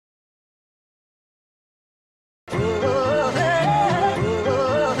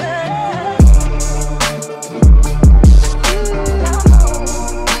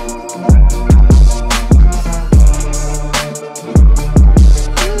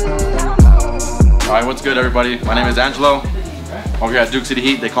Alright, what's good everybody? My name is Angelo. Over here at Duke City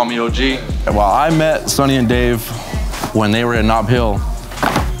Heat, they call me OG. Well, I met Sonny and Dave when they were in Nob Hill.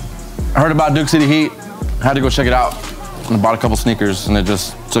 I heard about Duke City Heat, had to go check it out, and bought a couple sneakers, and it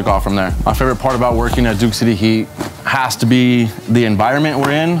just took off from there. My favorite part about working at Duke City Heat has to be the environment we're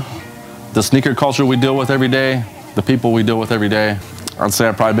in, the sneaker culture we deal with every day, the people we deal with every day. I'd say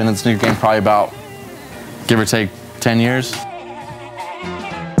I've probably been in the sneaker game probably about, give or take, 10 years.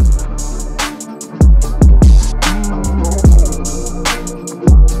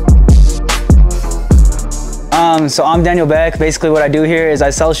 So I'm Daniel Beck. Basically what I do here is I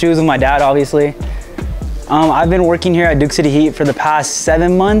sell shoes with my dad, obviously. I've been working here at Duke City Heat for the past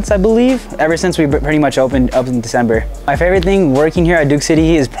 7 months, I believe, ever since we pretty much opened up in December. My favorite thing working here at Duke City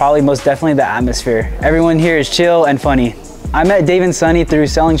Heat is probably most definitely the atmosphere. Everyone here is chill and funny. I met Dave and Sonny through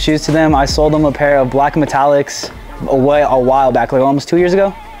selling shoes to them. I sold them a pair of black metallics a while back, like almost 2 years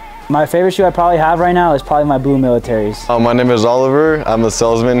ago. My favorite shoe I probably have right now is probably my blue militaries. My name is Oliver. I'm a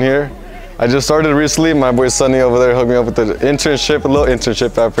salesman here. I just started recently. My boy Sonny over there hooked me up with the internship, a little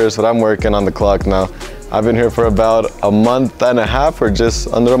internship at first, but I'm working on the clock now. I've been here for about a month and a half, or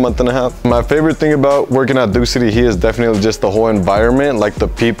just under a month and a half. My favorite thing about working at Duke City Heat is definitely just the whole environment, like the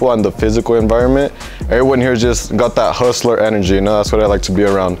people and the physical environment. Everyone here just got that hustler energy, you know, that's what I like to be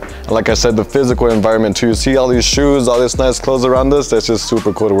around. And like I said, the physical environment too. You see all these shoes, all this nice clothes around us, that's just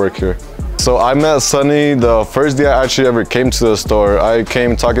super cool to work here. So I met Sonny the first day I actually ever came to the store. I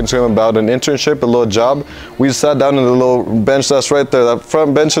came talking to him about an internship, a little job. We sat down in the little bench that's right there, that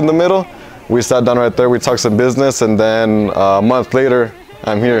front bench in the middle. We sat down right there, we talked some business, and then a month later,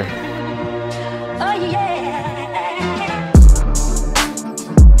 I'm here. Oh, yeah.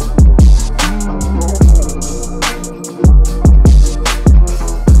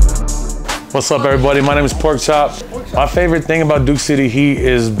 What's up everybody, my name is Pork Chop. My favorite thing about Duke City Heat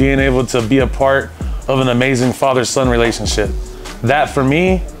is being able to be a part of an amazing father-son relationship. That for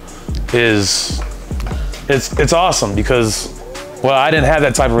me is, it's awesome because, well, I didn't have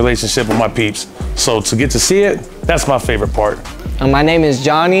that type of relationship with my peeps. So to get to see it, that's my favorite part. My name is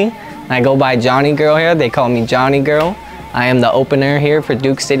Johnny. I go by Johnny Girl here. They call me Johnny Girl. I am the opener here for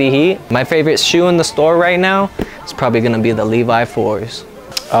Duke City Heat. My favorite shoe in the store right now is probably gonna be the Levi 4s.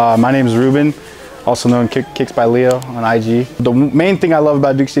 My name is Ruben, also known Kicks by Leo on IG. The main thing I love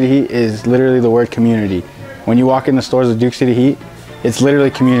about Duke City Heat is literally the word community. When you walk in the stores of Duke City Heat, it's literally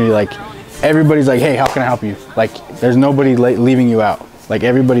community. Like, everybody's like, hey, how can I help you? Like, there's nobody leaving you out. Like,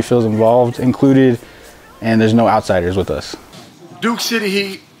 everybody feels involved, included, and there's no outsiders with us. Duke City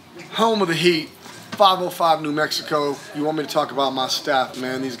Heat, home of the Heat, 505 New Mexico. You want me to talk about my staff,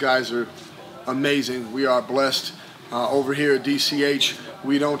 man? These guys are amazing. We are blessed. Over here at DCH,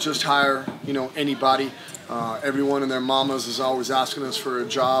 we don't just hire, you know, anybody. Everyone and their mamas is always asking us for a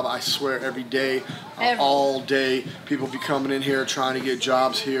job. I swear every day, all day, people be coming in here trying to get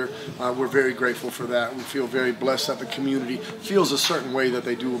jobs here. We're very grateful for that. We feel very blessed that the community feels a certain way that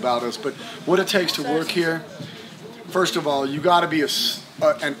they do about us. But what it takes to work here, first of all, you got to be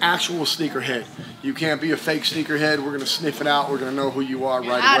an actual sneakerhead. You can't be a fake sneakerhead. We're going to sniff it out. We're going to know who you are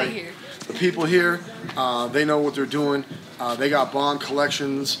right away. Here. The people here, they know what they're doing. They got bond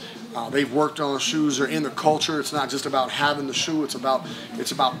collections. They've worked on the shoes. They're in the culture. It's not just about having the shoe. It's about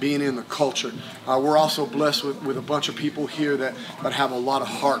being in the culture. We're also blessed with a bunch of people here that have a lot of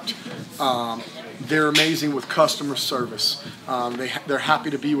heart. They're amazing with customer service. They're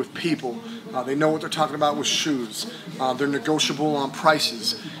happy to be with people. They know what they're talking about with shoes. They're negotiable on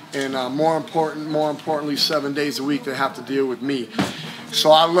prices. And more importantly, 7 days a week they have to deal with me.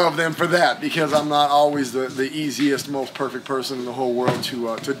 So I love them for that, because I'm not always the easiest, most perfect person in the whole world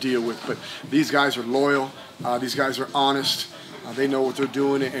to deal with. But these guys are loyal. These guys are honest. They know what they're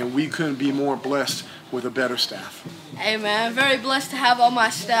doing, and we couldn't be more blessed with a better staff. Hey man, I'm very blessed to have all my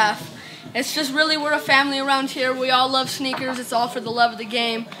staff. It's just really, we're a family around here. We all love sneakers. It's all for the love of the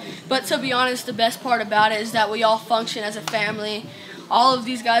game. But to be honest, the best part about it is that we all function as a family. All of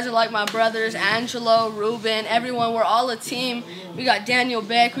these guys are like my brothers, Angelo, Ruben, everyone. We're all a team. We got Daniel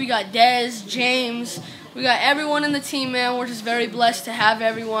Beck, we got Dez, James. We got everyone in the team, man. We're just very blessed to have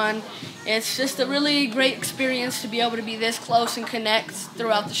everyone. It's just a really great experience to be able to be this close and connect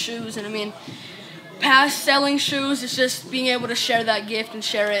throughout the shoes. And I mean, past selling shoes, it's just being able to share that gift and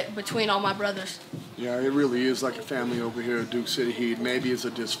share it between all my brothers. Yeah, it really is like a family over here at Duke City Heat. Maybe it's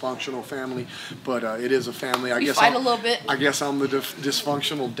a dysfunctional family, but it is a family. We fight a little bit. I guess I'm the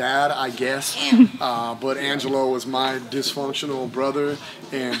dysfunctional dad, I guess. But Angelo is my dysfunctional brother,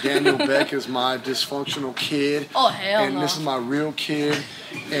 and Daniel Beck is my dysfunctional kid. Oh, hell and no. This is my real kid.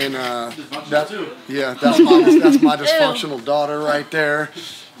 And that's my dysfunctional daughter right there.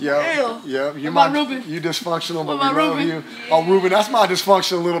 Yeah, yeah. You about Ruben? You dysfunctional, but What we about love Ruben? you. Oh, Ruben, that's my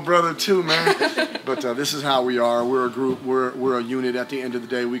dysfunctional little brother too, man. But this is how we are. We're a group. We're a unit. At the end of the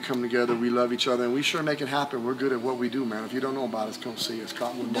day, we come together. We love each other, and we sure make it happen. We're good at what we do, man. If you don't know about us, come see us.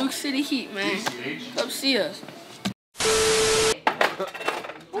 Duke City Heat, man. Come see us.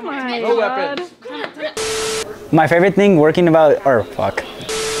 Oh my God. My favorite thing working about,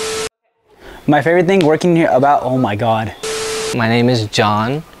 My favorite thing working here about, oh my God. My name is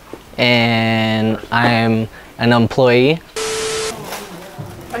John, and I'm an employee.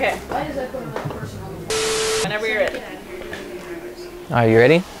 Okay. Whenever you're ready. Are you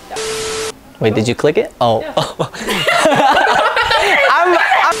ready? Yeah. Wait, did you click it? Oh. Yeah.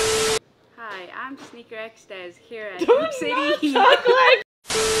 Hi, I'm Sneaker Xtaz here at Duke City Heat.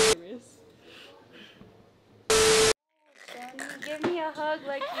 Give me a hug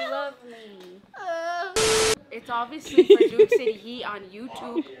like you love me. It's obviously for Duke City Heat on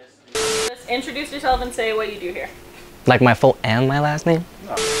YouTube. Just introduce yourself and say what you do here. Like my full and my last name?